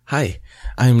Hi,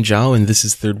 I'm Zhao and this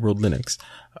is Third World Linux.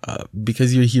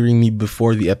 Because you're hearing me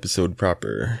before the episode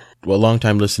proper, well,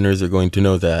 longtime listeners are going to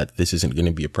know that this isn't going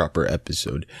to be a proper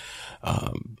episode.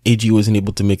 AG wasn't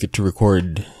able to make it to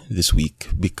record this week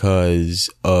because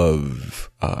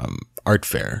of art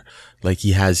fair. Like,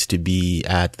 he has to be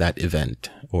at that event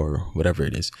or whatever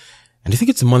it is. And I think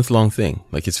it's a month-long thing.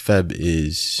 Like,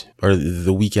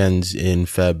 the weekends in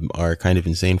Feb are kind of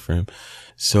insane for him.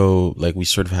 So, like, we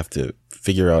sort of have to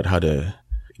figure out how to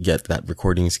get that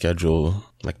recording schedule,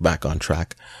 like, back on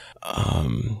track.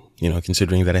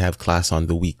 Considering that I have class on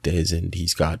the weekdays and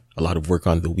he's got a lot of work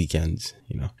on the weekends,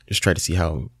 just try to see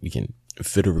how we can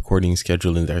fit a recording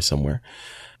schedule in there somewhere.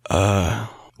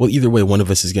 Well, either way, one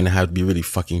of us is going to have to be really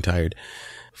fucking tired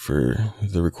for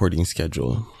the recording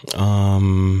schedule.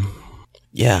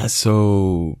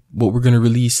 So what we're going to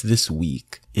release this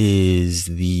week is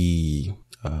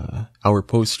our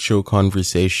post-show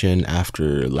conversation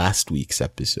after last week's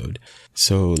episode.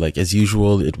 So, like, as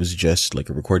usual, it was just like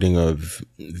a recording of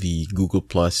the Google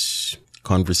Plus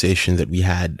conversation that we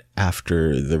had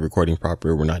after the recording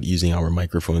proper. We're not using our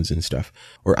microphones and stuff.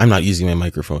 Or I'm not using my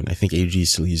microphone. I think AG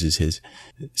still uses his.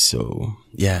 So,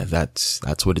 yeah, that's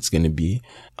what it's going to be.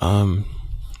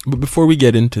 But before we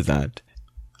get into that,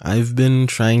 I've been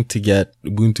trying to get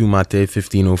Ubuntu Mate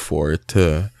 1504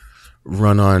 to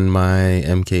run on my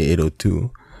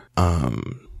MK802,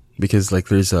 because, like,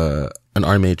 there's an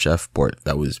ARMHF port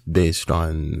that was based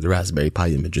on the Raspberry Pi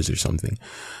images or something.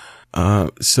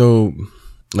 So,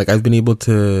 like, I've been able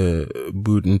to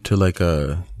boot into, like,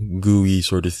 a GUI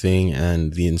sort of thing,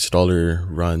 and the installer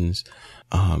runs,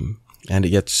 and it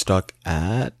gets stuck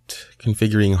at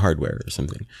configuring hardware or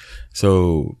something.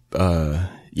 So,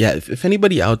 if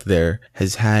anybody out there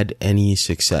has had any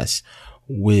success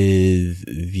with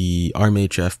the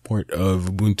ARMHF port of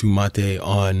Ubuntu Mate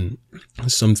on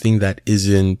something that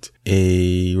isn't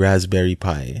a Raspberry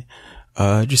Pi,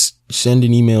 just send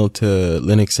an email to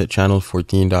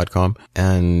linux@channel14.com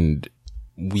and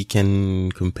we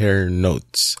can compare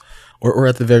notes. Or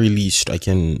at the very least, I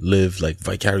can live, like,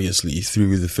 vicariously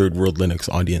through the Third World Linux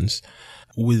audience.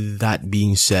 With that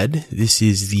being said, this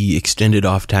is the extended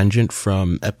off tangent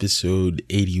from episode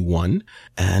 81.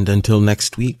 And until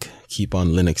next week, keep on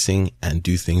Linuxing and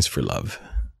do things for love.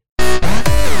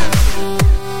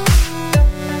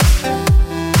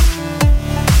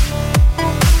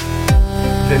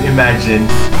 Then imagine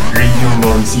Radio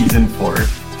Norm Season 4,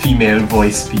 female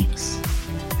voice speaks.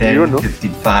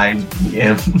 10:55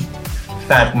 p.m.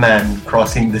 Fat man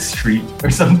crossing the street or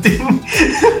something.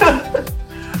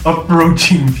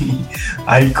 Approaching me.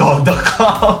 I call the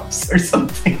cops or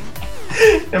something.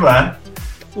 Diba?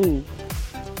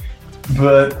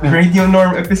 But Radio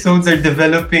Norm episodes are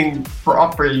developing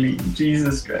properly.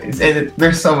 Jesus Christ. And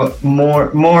there's some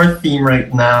more theme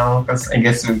right now, because I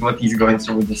guess with what he's going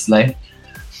through with his life.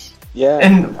 Yeah.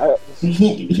 And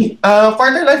he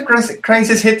quarter life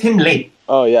crisis hit him late.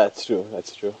 Oh yeah, it's true.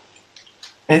 That's true.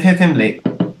 It hit him late.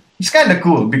 It's kind of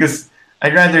cool because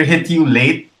I'd rather hit you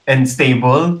late and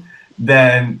stable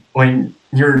than when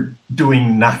you're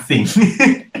doing nothing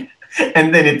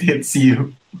and then it hits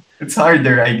you. It's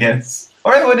harder, I guess.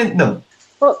 Or I wouldn't know.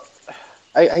 Well,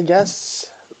 I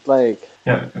guess, like...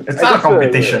 Yeah, it's not a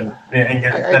competition.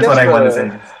 That's what I want to say.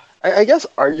 I guess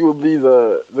arguably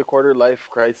the quarter life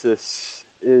crisis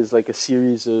is like a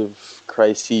series of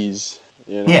crises.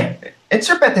 Yeah, it's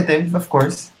repetitive, of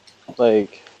course.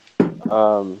 Like...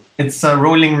 it's a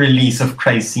rolling release of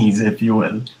crises, if you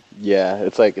will. Yeah,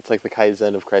 it's like the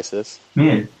Kaizen of crisis.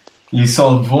 Yeah. You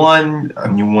solve one, a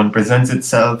new one presents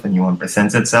itself, a new one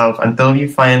presents itself, until you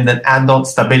find that adult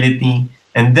stability,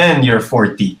 and then you're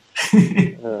 40.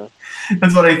 Yeah.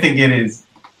 That's what I think it is.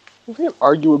 I think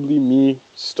arguably me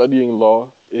studying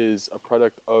law is a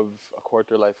product of a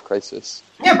quarter life crisis.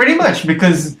 Yeah, pretty much,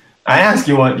 because I asked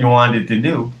you what you wanted to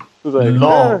do. Like,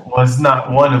 law was not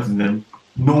one of them.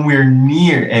 Nowhere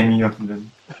near any of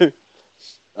them.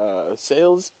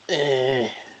 Sales?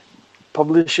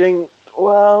 Publishing?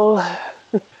 Well,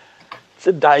 it's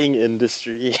a dying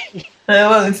industry.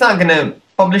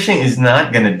 Publishing is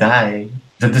not gonna die.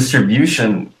 The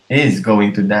distribution is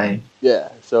going to die. Yeah,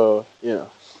 so,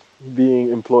 being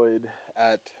employed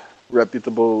at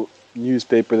reputable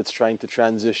newspaper that's trying to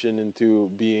transition into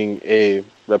being a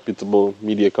reputable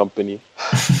media company.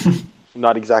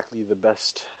 Not exactly the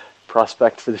best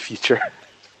prospect for the future.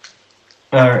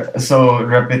 So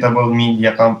reputable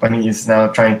media company is now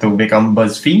trying to become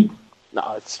BuzzFeed?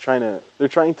 No, they're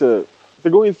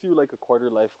going through like a quarter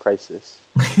life crisis.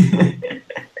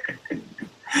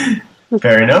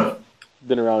 Fair enough.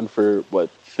 Been around for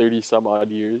 30 some odd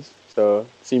years. So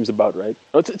seems about right.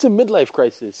 No, it's a midlife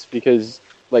crisis because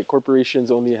like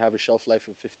corporations only have a shelf life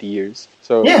of 50 years.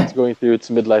 So Yeah. it's going through its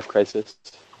midlife crisis.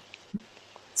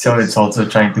 So it's also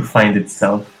trying to find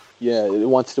itself. Yeah, it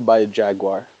wants to buy a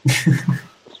Jaguar.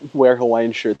 Wear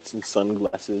Hawaiian shirts and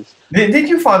sunglasses. Did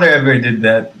your father ever did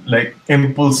that? Like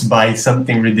impulse buy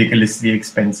something ridiculously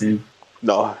expensive?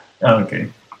 No. Oh, okay.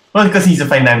 Well, because he's a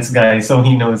finance guy, so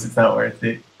he knows it's not worth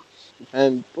it.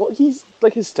 And well, he's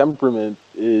like his temperament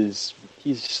is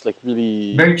he's just like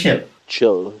really Very chill.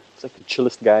 chill. It's like the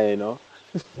chillest guy I know.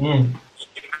 Yeah.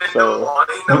 So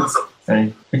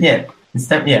Sorry. But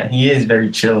yeah, he is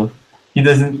very chill. He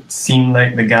doesn't seem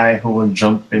like the guy who will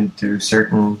jump into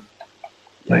certain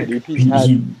like dude, he's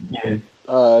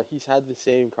had the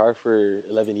same car for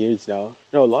 11 years now.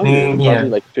 No, longer. Probably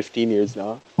like 15 years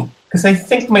now. Because I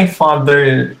think my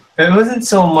father, it wasn't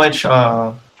so much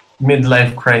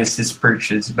midlife crisis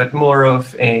purchase, but more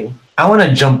of I want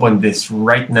to jump on this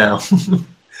right now.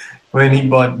 When he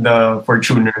bought the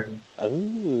Fortuner.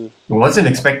 Oh. I wasn't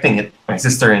expecting it, my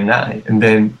sister and I. And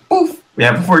then, poof, we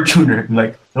have a Fortuner. I'm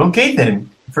like, okay then.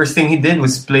 First thing he did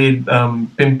was played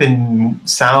Pimpin'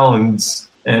 Sounds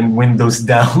and Windows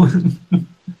Down.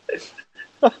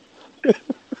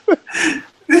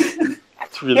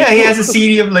 Really yeah, cool. he has a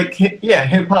CD of like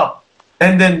hip hop.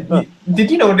 And then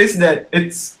did you notice that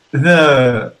it's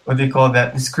the what do you call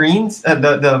that? The screens,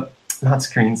 the not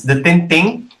screens, the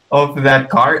tinting of that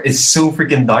car is so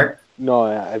freaking dark. No,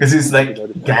 yeah, because it's like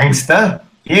gangsta.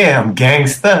 Yeah, I'm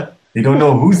gangsta. They don't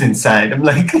know who's inside. I'm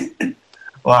like,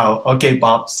 wow. Okay,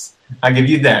 pops, I'll give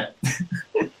you that.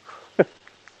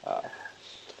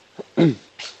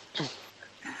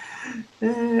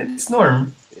 It's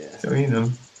Norm. Yeah. So you know.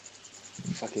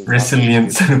 Fucking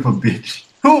Resilient son of a bitch.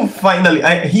 Who finally,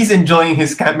 he's enjoying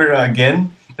his camera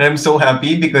again. And I'm so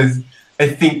happy because I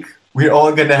think we're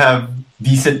all gonna have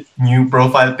decent new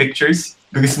profile pictures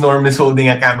because Norm is holding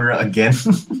a camera again.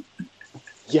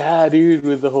 Yeah, dude,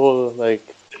 with the whole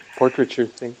like portraiture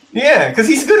thing. Yeah, because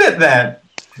he's good at that.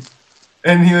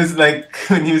 And he was like,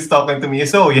 when he was talking to me,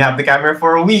 so you have the camera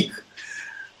for a week.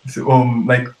 So,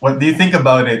 like, what do you think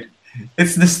about it?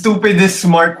 It's the stupidest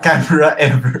smart camera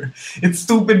ever. It's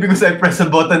stupid because I press a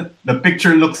button, the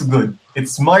picture looks good.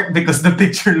 It's smart because the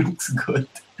picture looks good.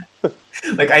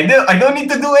 Like I don't need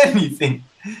to do anything.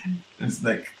 It's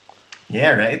like,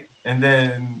 yeah, right. And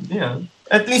then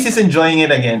at least he's enjoying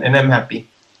it again, and I'm happy.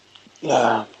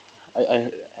 Yeah,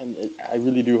 I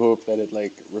really do hope that it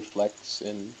like reflects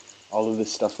in all of the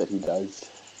stuff that he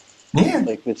does. Yeah,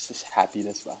 like it's this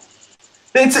happiness, wow.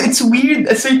 It's weird,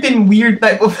 a certain weird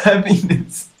type of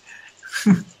happiness.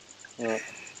 Yeah.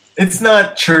 It's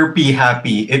not chirpy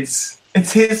happy. It's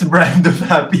his brand of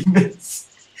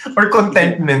happiness or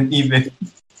contentment even.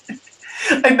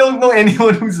 I don't know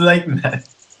anyone who's like that.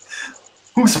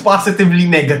 Who's positively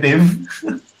negative.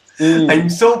 I'm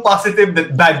so positive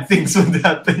that bad things would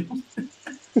happen.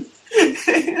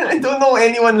 I don't know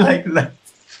anyone like that.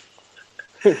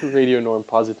 Radio Norm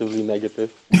positively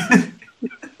negative.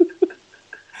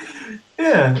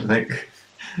 Yeah, like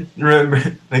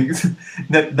remember like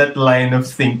that line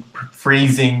of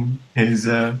phrasing is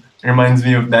reminds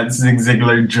me of that Zig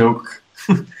Ziglar joke.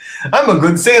 I'm a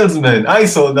good salesman. I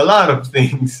sold a lot of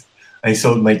things. I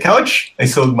sold my couch. I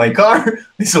sold my car.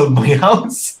 I sold my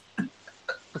house.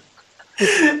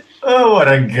 Oh, what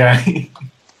a guy.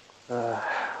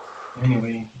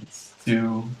 Anyway,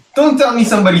 don't tell me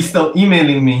somebody's still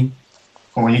emailing me.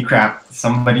 Holy crap,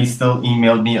 somebody still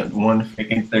emailed me at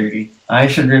 1:30. I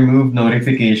should remove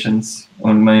notifications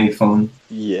on my phone.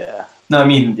 Yeah. No, I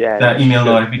mean, Yeah, the email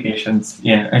notifications.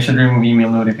 Yeah, I should remove email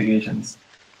notifications.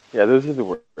 Yeah, those are the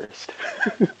worst.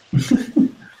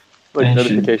 Like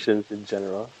notifications in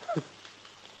general.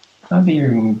 How do you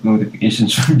remove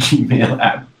notifications from Gmail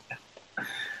app?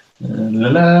 La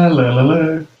la la la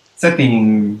la.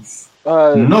 Settings.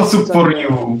 No soup for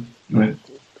you.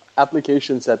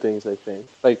 Application settings, I think.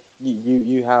 Like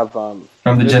you have from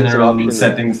the general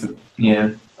settings.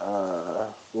 Yeah.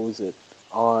 What was it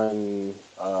on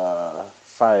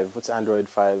 5? What's Android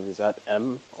 5? Is that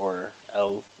M or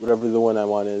L? Whatever the one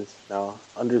I'm on is now.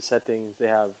 Under settings, they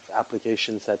have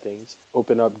application settings.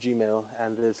 Open up Gmail,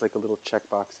 and there's like a little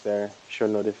checkbox there. Show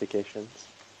notifications,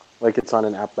 like it's on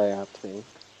an app by app thing.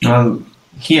 Well,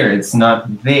 here it's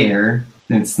not there.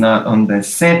 It's not on the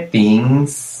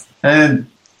settings.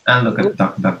 I'll look at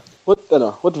DuckDuck.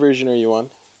 What version are you on?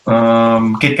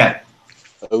 KitKat.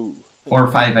 Oh.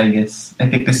 4.5, I guess. I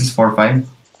think this is 4.5.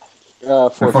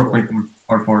 4.4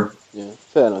 or 4. Yeah.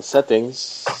 So,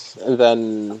 settings, and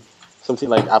then something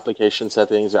like application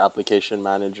settings or application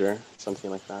manager, something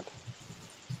like that.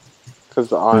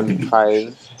 Because on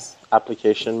 5,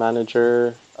 application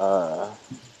manager,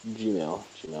 Gmail.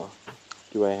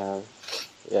 Do I have?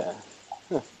 Yeah.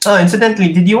 Oh,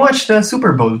 incidentally, did you watch the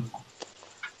Super Bowl?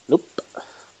 Nope.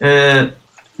 In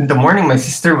the morning, my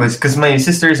sister was, because my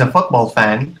sister is a football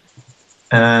fan,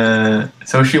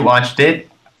 so she watched it.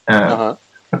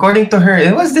 According to her,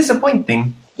 it was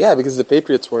disappointing. Yeah, because the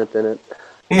Patriots weren't in it.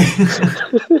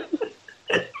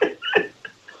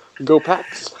 Go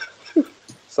Pats!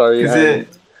 Sorry,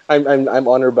 I'm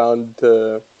honor bound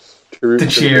to root to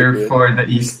cheer the for the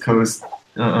East Coast,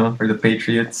 for the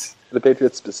Patriots. The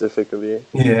Patriots specifically.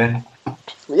 Yeah.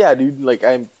 Yeah, dude. Like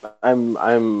I'm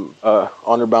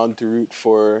honor bound to root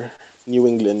for New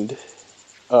England.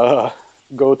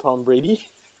 Go Tom Brady.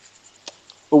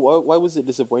 But why was it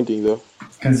disappointing though?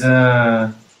 Because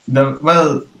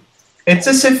it's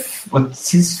as if what's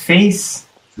his face?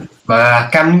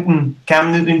 Cam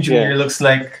Newton Jr. looks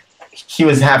like he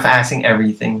was half-assing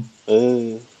everything.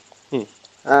 I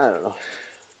don't know.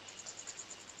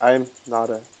 I'm not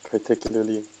a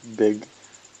particularly big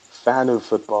fan of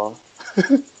football.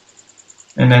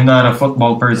 And I'm not a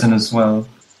football person as well.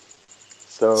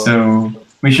 So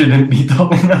we shouldn't be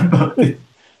talking about it.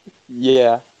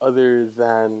 Yeah, other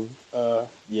than,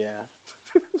 yeah.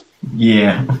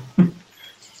 Yeah.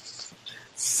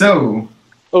 So...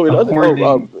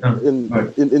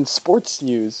 in sports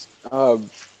news,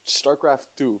 StarCraft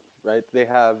 2, right? They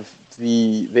have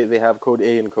they have Code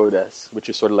A and Code S, which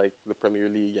is sort of like the Premier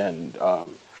League and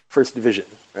First Division,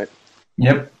 right?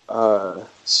 Yep.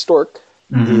 Stork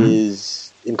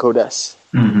is in Code S.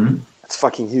 Mm-hmm. That's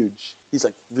fucking huge. He's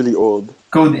like really old.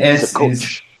 Code S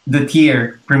is the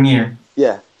tier Premier.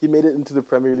 Yeah, he made it into the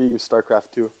Premier League of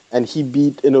StarCraft 2, and he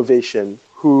beat Innovation,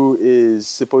 who is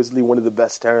supposedly one of the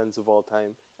best Terrans of all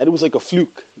time. And it was like a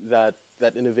fluke that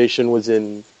Innovation was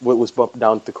bumped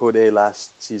down to Code A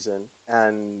last season,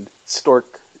 and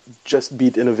Stork just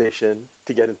beat Innovation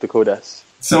to get into Code S.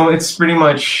 So it's pretty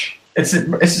much it's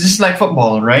just like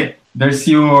football, right? There's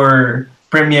your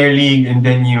Premier League and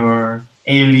then your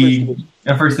A League,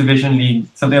 First Division League,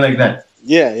 something like that.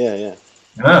 Yeah.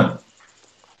 Oh.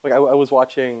 Like I was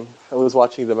watching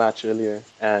the match earlier,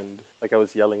 and like I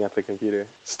was yelling at the computer,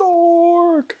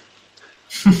 Stork.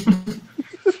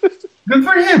 Good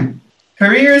for him.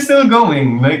 Career is still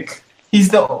going. Like he's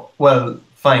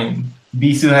fine.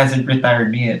 Bisu hasn't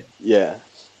retired yet. Yeah,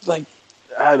 like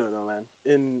I don't know, man.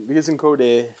 Because in Code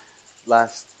A in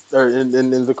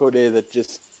the Code A that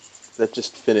just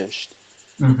finished.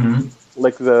 Mm-hmm.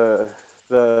 Like the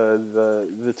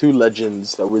two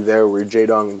legends that were there were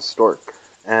Jaedong and Stork.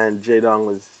 And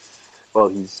Jaedong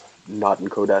he's not in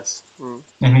Code S.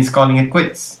 And he's calling it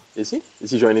quits. Is he?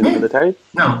 Is he joining the military?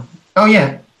 No. Oh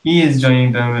yeah, he is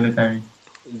joining the military.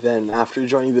 Then after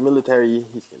joining the military,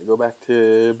 he's going to go back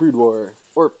to Brood War.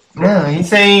 No, he's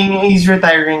saying he's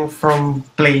retiring from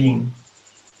playing.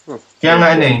 From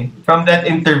that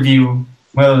interview,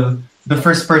 the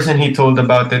first person he told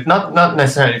about it, not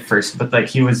necessarily first, but like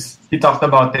he talked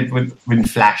about it with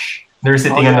Flash. They were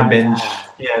sitting on the bench.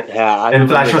 Yeah. And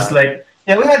Flash was like,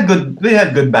 "Yeah, we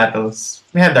had good battles.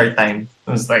 We had our time."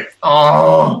 I was like,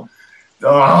 "Oh,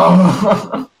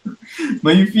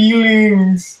 my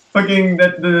feelings." Fucking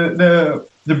that the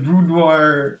Brood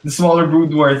War, the smaller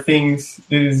Brood War things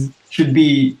the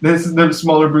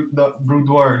smaller Brood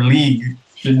War League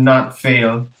should not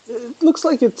fail. It looks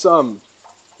like it's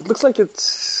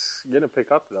gonna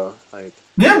pick up though. Like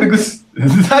yeah, because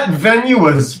that venue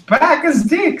was packed as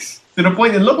dicks. To the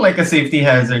point it looked like a safety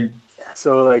hazard. Yeah,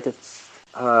 so like it's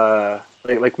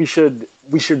like we should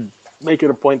make it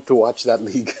a point to watch that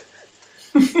league,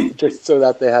 just so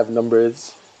that they have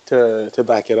numbers to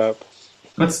back it up.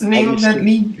 What's the name of that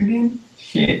league again?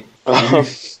 Shit.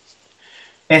 S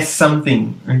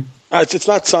something. It's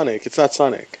not Sonic. It's not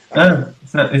Sonic.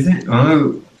 It's not. Is it?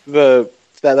 Oh.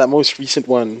 That most recent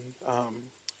one.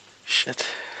 Shit.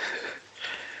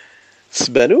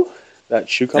 Sbenu? That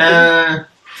shoe company.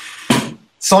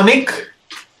 Sonic.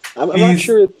 I'm not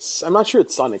sure it's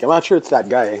Sonic. I'm not sure it's that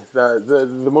guy.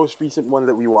 The most recent one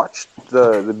that we watched,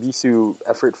 the Bisu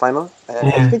Effort final.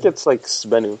 I think it's like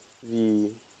Sbenu,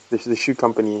 the shoe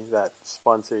company that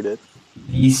sponsored it.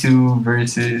 Bisu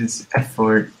versus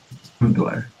Effort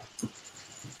Boudoir.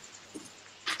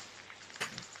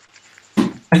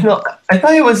 I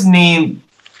thought it was named.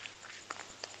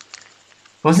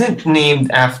 Wasn't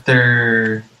named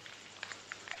after.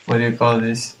 What do you call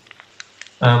this?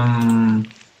 The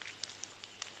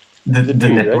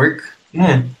network. Right?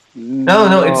 Yeah.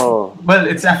 No.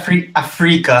 It's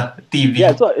Africa TV.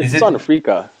 Yeah, it's on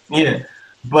Africa. Yeah,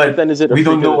 but then is it? We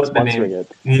don't know what the name.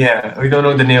 It? Yeah, we don't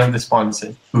know the name of the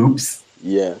sponsor. Oops.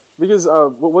 Yeah, because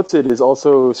what's it is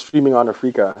also streaming on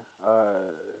Africa.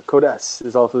 Codes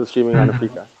is also streaming on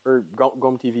Africa, or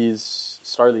Gom TV's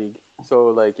Star League. So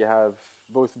like you have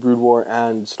both Brood War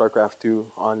and StarCraft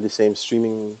 2 on the same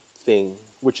streaming thing,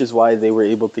 which is why they were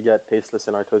able to get Tasteless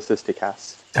and Artosis to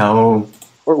cast. Oh.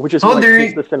 Or which is why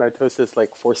Tasteless and Artosis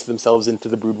like forced themselves into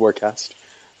the Brood War cast.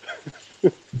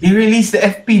 They released the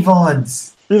FP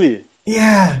VODs. Really?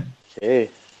 Yeah. Okay.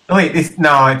 Oh, wait,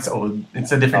 it's old.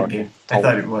 It's a different game. I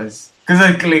thought it was. Because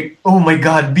I click, oh my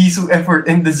god, Bisu effort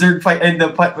and the Zerg fight and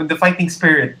the fighting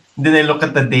spirit. Then I look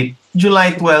at the date,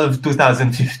 July 12,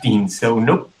 2015. So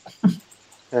nope.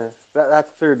 That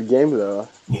third game though.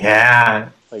 Yeah.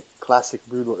 Like classic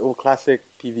Brood War. Oh, classic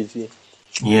PvZ.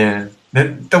 Yeah.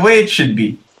 The way it should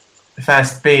be.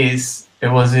 Fast pace. It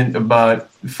wasn't about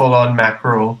full on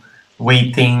macro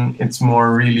waiting. It's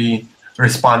more really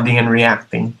responding and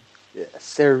reacting. Yeah,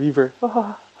 Sarah Reaver.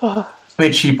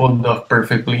 Which he pulled off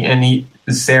perfectly, and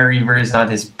Sarah Reaver is not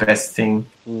his best thing.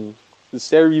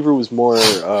 Sarah Reaver was more.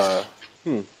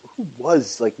 Who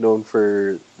was like known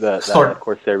for that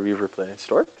core Sarah Reaver play?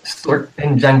 Stork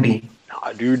and Jangbi.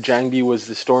 Nah, dude, Jangbi was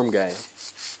the Storm guy.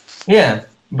 Yeah,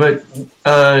 but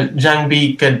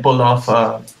Jangbi could pull off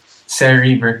Sarah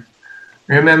Reaver.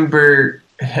 Remember,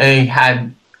 he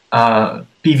had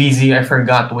PVZ, I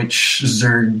forgot which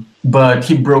Zerg, but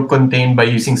he broke contain by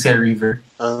using Sarah Reaver.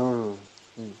 Oh.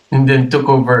 And then took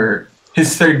over.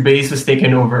 His third base was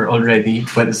taken over already,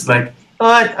 but it's like,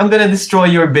 what? I'm gonna destroy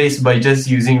your base by just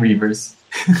using Reavers.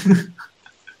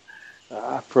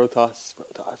 Protoss.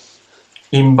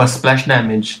 Imba splash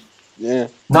damage. Yeah.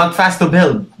 Not fast to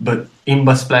build, but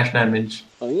Imba splash damage.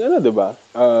 Ano diba?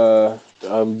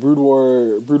 Brood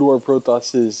War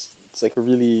Protoss is it's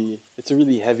a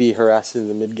really heavy harass in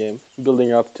the mid game,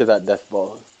 building up to that death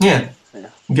ball. Yeah.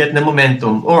 Get the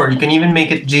momentum, or you can even make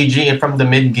it GG from the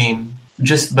mid game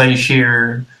just by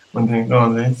sheer. What do you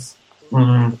call this?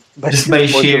 Just by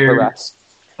sheer.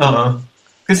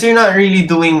 Because you're not really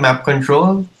doing map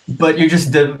control, but you're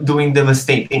just doing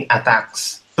devastating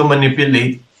attacks to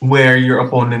manipulate where your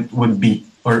opponent would be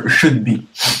or should be.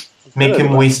 Make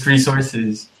him waste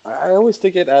resources. I always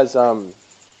take it as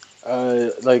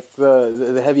like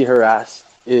the heavy harass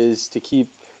is to keep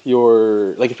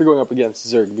your, like if you're going up against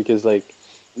Zerg, because like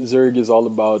Zerg is all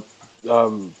about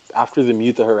after the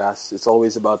Muta harass, it's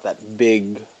always about that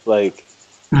big like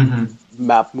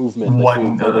map movement.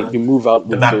 Like you move out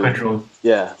with the map control.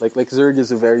 Yeah, like Zerg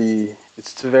is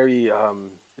it's very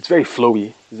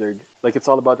flowy, Zerg. Like it's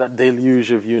all about that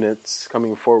deluge of units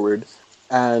coming forward,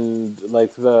 and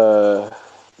like the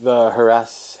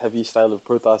harass heavy style of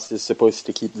Protoss is supposed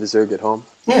to keep the Zerg at home.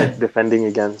 Yeah, defending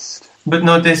against. But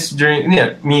notice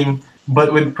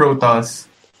but with Protoss,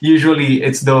 usually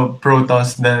it's the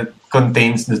Protoss that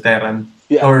contains the Terran.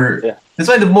 Yeah. That's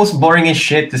why the most boring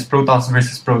shit is Protoss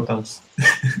versus Protoss.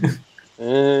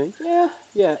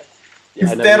 Yeah.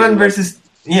 It's Terran versus.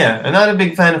 Yeah, I'm not a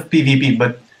big fan of PvP,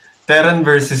 but Terran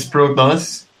versus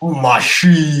Protoss,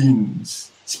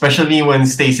 machines. Especially when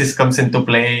Stasis comes into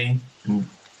play, and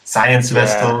Science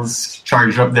Vestals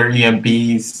charge up their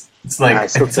EMPs. It's like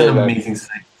it's an amazing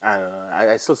sight. I don't know.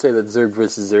 I still say that Zerg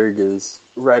versus Zerg is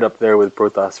right up there with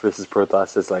Protoss versus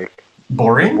Protoss. It's like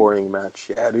boring match.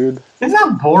 Yeah, dude. It's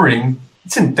not boring.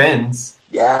 It's intense.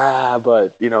 Yeah,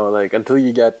 but like until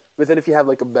you get. But then if you have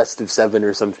like a best of 7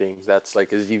 or something, that's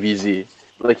like a ZVZ.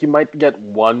 Like you might get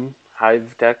one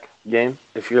Hive Tech game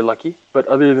if you're lucky. But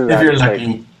other than that, if you're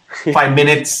lucky, 5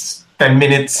 minutes, 10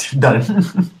 minutes, done.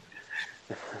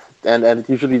 and it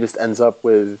usually just ends up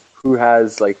with who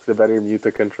has like the better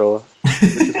Muta control,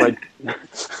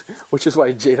 which is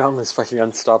why J-Dom is fucking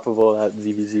unstoppable at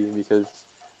ZVZ because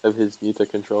of his Muta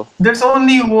control. There's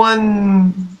only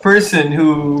one person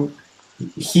who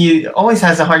he always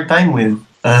has a hard time with.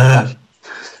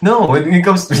 No, when it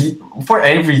comes to for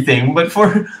everything, but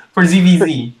for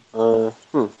ZVZ.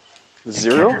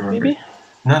 Zero maybe?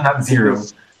 No, not Zero.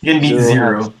 You can beat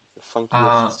Zero. The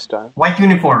funkiest style. White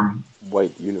uniform.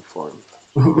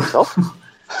 Yourself?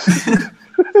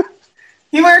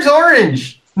 He wears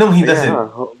orange. No, he doesn't.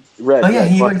 Red. Oh yeah,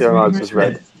 he wears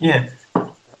red. Yeah.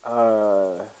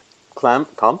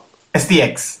 Com?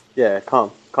 STX. Yeah,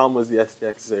 Com was the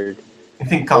STX Zerg. I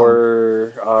think Com.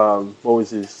 Or what was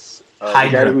his?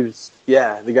 Hydra.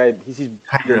 The guy. He's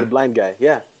Hydra. The blind guy.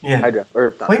 Yeah. Hydra.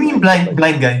 Or what do you mean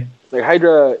blind guy? Like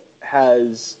Hydra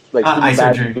has like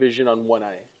bad vision on one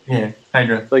eye. Yeah,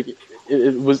 Hydra. Like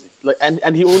it was like,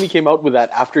 and he only came out with that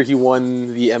after he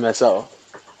won the MSL.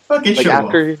 Okay, like sure.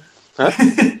 After, huh?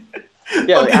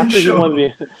 Yeah, like after he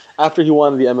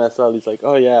won the MSL, he's like,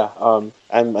 oh yeah,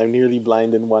 I'm nearly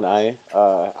blind in one eye.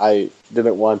 I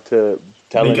didn't want to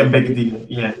tell make a big anybody deal.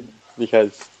 Yeah.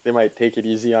 because they might take it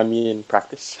easy on me in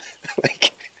practice.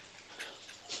 Like,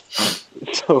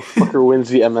 so fucker wins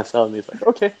the MSL and he's like,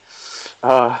 okay,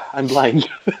 I'm blind.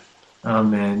 Oh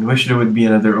man, wish there would be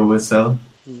another OSL.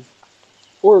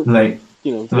 Or Like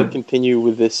they continue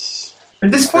with this.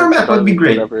 this format would be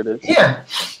great. Whatever it is. Yeah,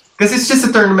 because it's just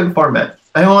a tournament format.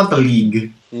 I want the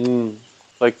league.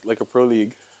 Like a pro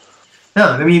league. No,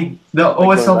 I mean the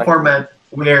OSL format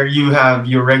where you have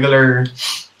your regular,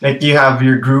 like you have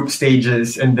your group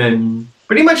stages and then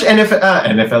pretty much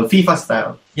NFL, FIFA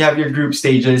style. You have your group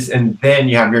stages and then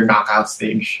you have your knockout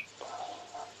stage.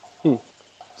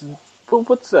 Well,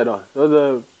 what's that on?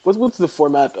 What's the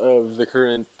format of the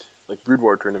current like Brood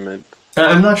War tournament?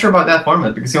 I'm not sure about that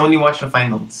format because you only watch the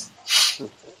finals.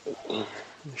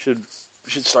 Should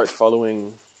start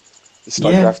following the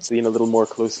StarCraft scene a little more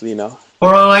closely now.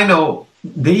 For all I know,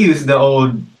 they use the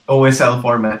old OSL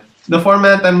format. The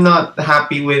format I'm not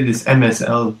happy with is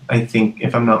MSL, I think,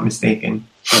 if I'm not mistaken.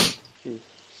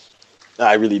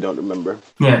 I really don't remember.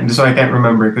 Yeah, so I can't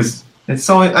remember because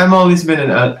I've always been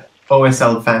an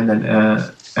OSL fan than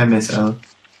MSL.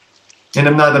 And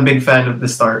I'm not a big fan of the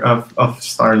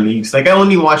Star Leagues. Like I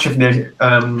only watch if there's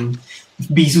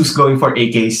Bisu's going for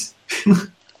AKs.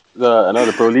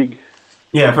 Another pro league.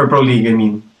 Yeah, for Pro League, I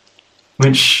mean.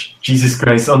 Which, Jesus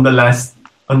Christ, on the last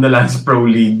Pro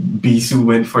League, Bisu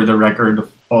went for the record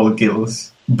of all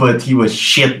kills. But he was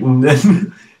shit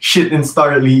in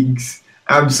Star Leagues.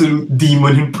 Absolute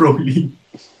demon in Pro League.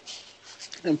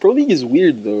 And Pro League is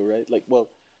weird though, right? Like, well,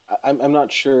 I'm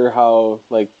not sure how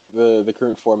like the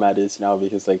current format is now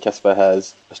because like Kespa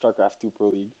has a StarCraft 2 Pro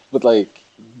League. But like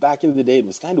back in the day, it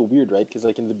was kind of weird, right? Because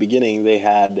like in the beginning, they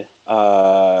had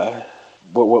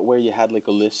where you had like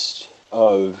a list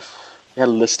of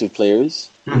players.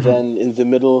 Mm-hmm. And then in the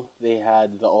middle, they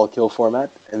had the all kill format,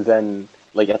 and then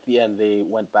like at the end, they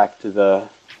went back to the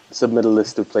submit a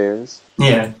list of players.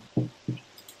 Yeah,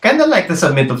 kind of like the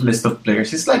submit of list of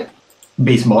players. It's like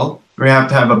baseball, where you have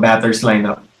to have a batter's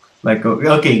lineup. Like,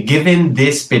 okay, given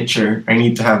this pitcher, I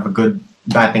need to have a good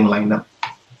batting lineup.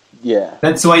 Yeah.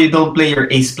 That's why you don't play your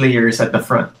ace players at the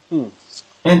front.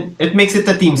 And it makes it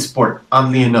a team sport.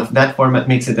 Oddly enough, that format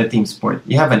makes it a team sport.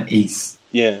 You have an ace.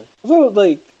 Yeah. So,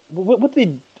 like, what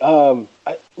they, what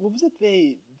was it?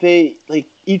 They, like,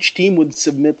 each team would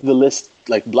submit the list,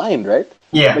 like, blind, right?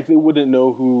 Yeah. Like, they wouldn't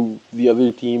know who the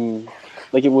other team,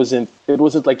 like, it wasn't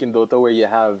like in Dota where you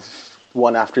have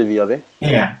one after the other.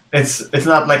 Yeah. It's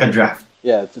not like a draft.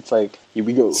 Yeah, it's like, here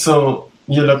we go. So,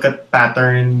 you look at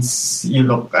patterns, you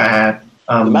look at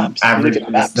the maps. averages,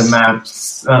 the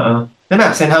maps,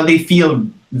 and how they field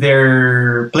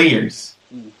their players.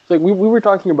 Like we were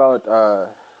talking about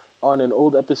on an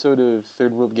old episode of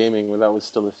Third World Gaming when that was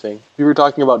still a thing. We were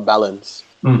talking about balance,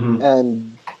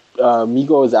 and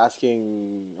Migo was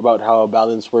asking about how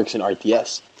balance works in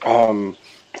RTS.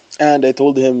 And I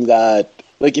told him that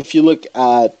like if you look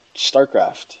at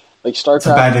StarCraft. Like StarCraft, it's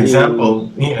a bad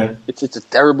example. Yeah, it's a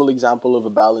terrible example of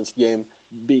a balanced game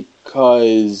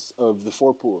because of the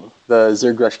 4-pool, the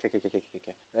Zergrush,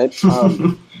 right?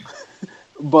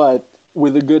 But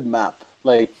with a good map,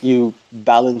 like you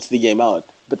balance the game out.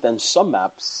 But then some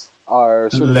maps are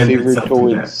sort of favored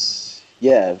towards,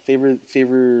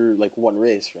 favor like one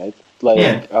race, right?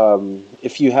 Like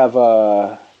if you have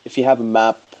a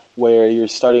map where your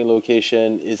starting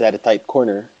location is at a tight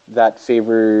corner, that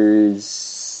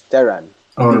favors Terran.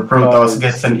 Or Protoss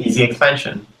gets an easy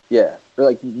expansion. Yeah, or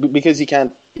like because you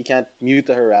can't mute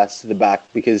the harass to the back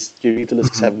because your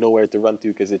Mutalisks have nowhere to run to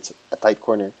because it's a tight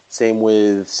corner. Same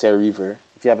with Serra Reaver.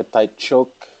 If you have a tight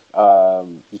choke,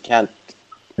 you can't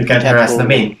harass the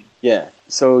main. Yeah,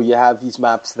 so you have these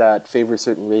maps that favor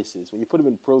certain races. When you put them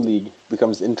in Pro League, it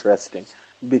becomes interesting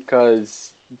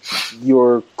because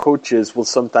your coaches will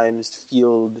sometimes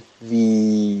field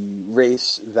the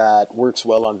race that works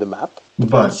well on the map.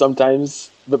 But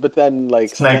sometimes, but then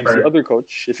like sometimes the other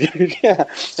coach, if you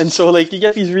and so like you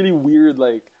get these really weird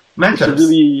like matchups.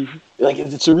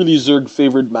 It's a really Zerg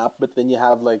favored map, but then you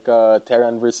have like a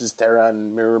Terran versus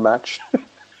Terran mirror match,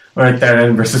 or a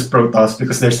Terran versus Protoss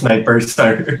because they're snipers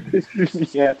starter.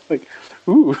 Yeah, it's like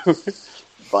ooh,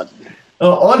 fun.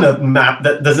 On a map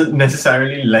that doesn't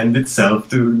necessarily lend itself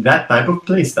to that type of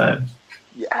playstyle.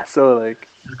 Yeah, so like.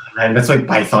 And that's why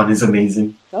Python is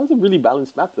amazing. That was a really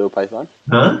balanced map, though, Python.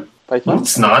 Huh? Python? No,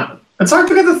 it's not. It's hard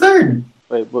to get the third.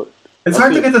 Wait, what? It's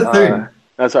hard to get the third.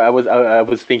 That's why I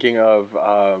was thinking of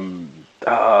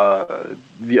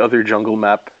the other jungle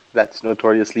map that's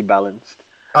notoriously balanced.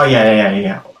 Oh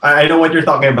yeah. I know what you're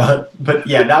talking about, but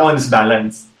yeah, that one's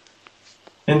balanced.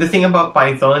 And the thing about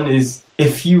Python is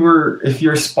if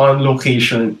your spawn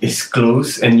location is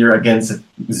close and you're against a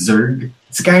Zerg,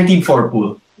 it's guaranteed 4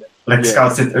 pool. Like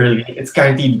scouts it early, it's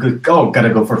guaranteed good. Oh, gotta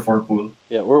go for 4 pool.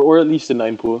 Yeah, or at least a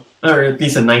 9 pool. Or at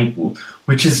least a 9 pool,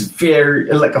 which is very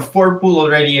like a 4 pool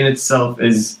already in itself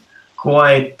is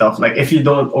quite tough. Like if you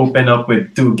don't open up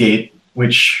with 2 gate,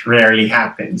 which rarely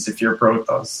happens if you're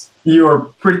Protoss, you're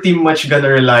pretty much gonna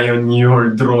rely on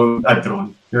your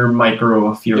your micro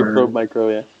of your probe micro,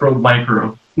 yeah. Probe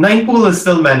micro. 9 pool is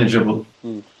still manageable.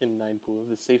 In 9 pool,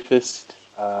 the safest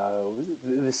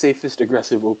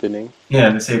aggressive opening. Yeah,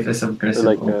 the safest aggressive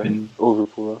like opening.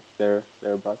 Overpool,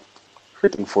 thereabouts.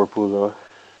 Freaking 4 pool though.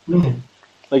 Yeah.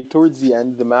 Like towards the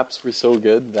end, the maps were so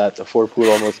good that a 4 pool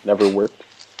almost never worked.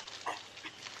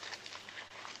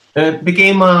 It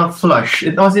became a flush.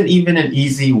 It wasn't even an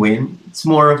easy win. It's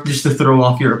more of just to throw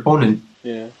off your opponent.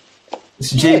 Yeah.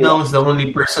 J-Dong is the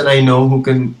only person I know who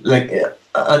can, like,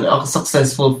 a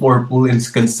successful 4 pool and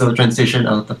can still transition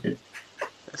out of it.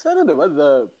 So I don't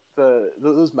know,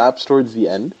 those maps towards the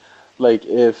end, like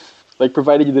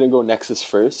provided you didn't go Nexus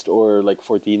first or like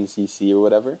 14cc or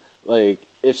whatever, like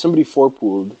if somebody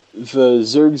 4-pooled, the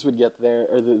Zergs would get there,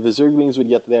 or the Zerglings would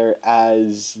get there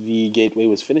as the gateway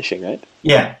was finishing, right?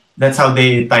 Yeah, that's how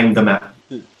they timed the map.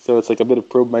 So it's like a bit of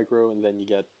probe micro, and then you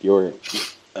get your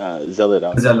Zealot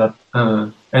out.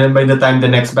 And then by the time the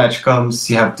next batch comes,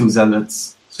 you have 2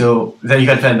 Zealots. So then you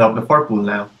can fend off the 4 pool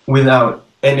now.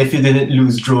 And if you didn't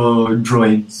lose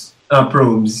probes,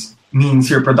 means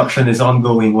your production is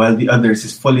ongoing while the others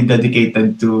is fully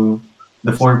dedicated to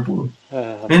the 4 pool.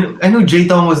 And I know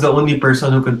J-Dong was the only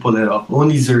person who could pull it off.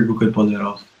 Only Zerg who could pull it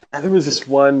off. And there was this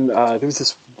one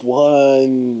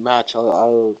match.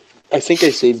 I think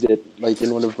I saved it like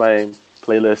in one of my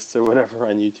playlists or whatever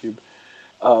on YouTube,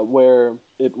 where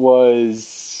it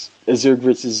was a Zerg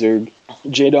versus Zerg.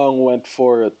 J-Dong went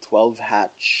for a 12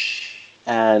 hatch,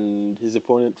 and his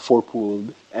opponent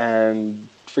 4-pooled, and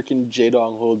freaking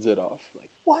J-Dong holds it off.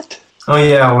 Like, what? Oh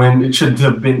yeah, when it should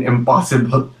have been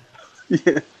impossible.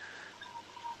 Yeah.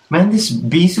 Man, this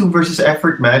Bisu versus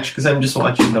Effort match, because I'm just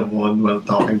watching the one while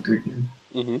talking to you.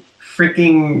 Mm-hmm.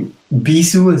 Freaking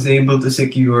Bisu is able to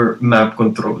secure map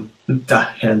control. What the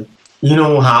hell? You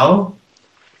know how?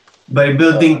 By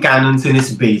building cannons in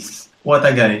his base. What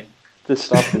a guy. To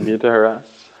stop him, to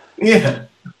harass. Yeah.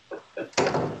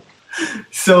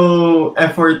 So,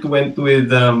 Effort went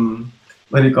with,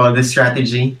 what do you call this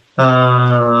strategy?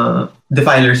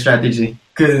 Defiler strategy.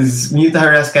 Because Muta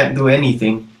Harass can't do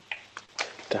anything.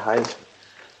 To hide.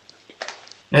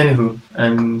 Anywho,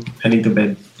 I'm heading to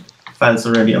bed. File's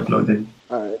already uploaded.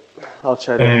 Alright. I'll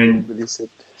try to release it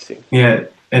soon. Yeah,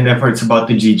 and Effort's about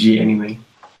to GG anyway.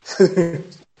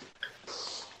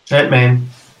 Alright, man.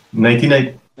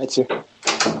 Nighty-night. That's it.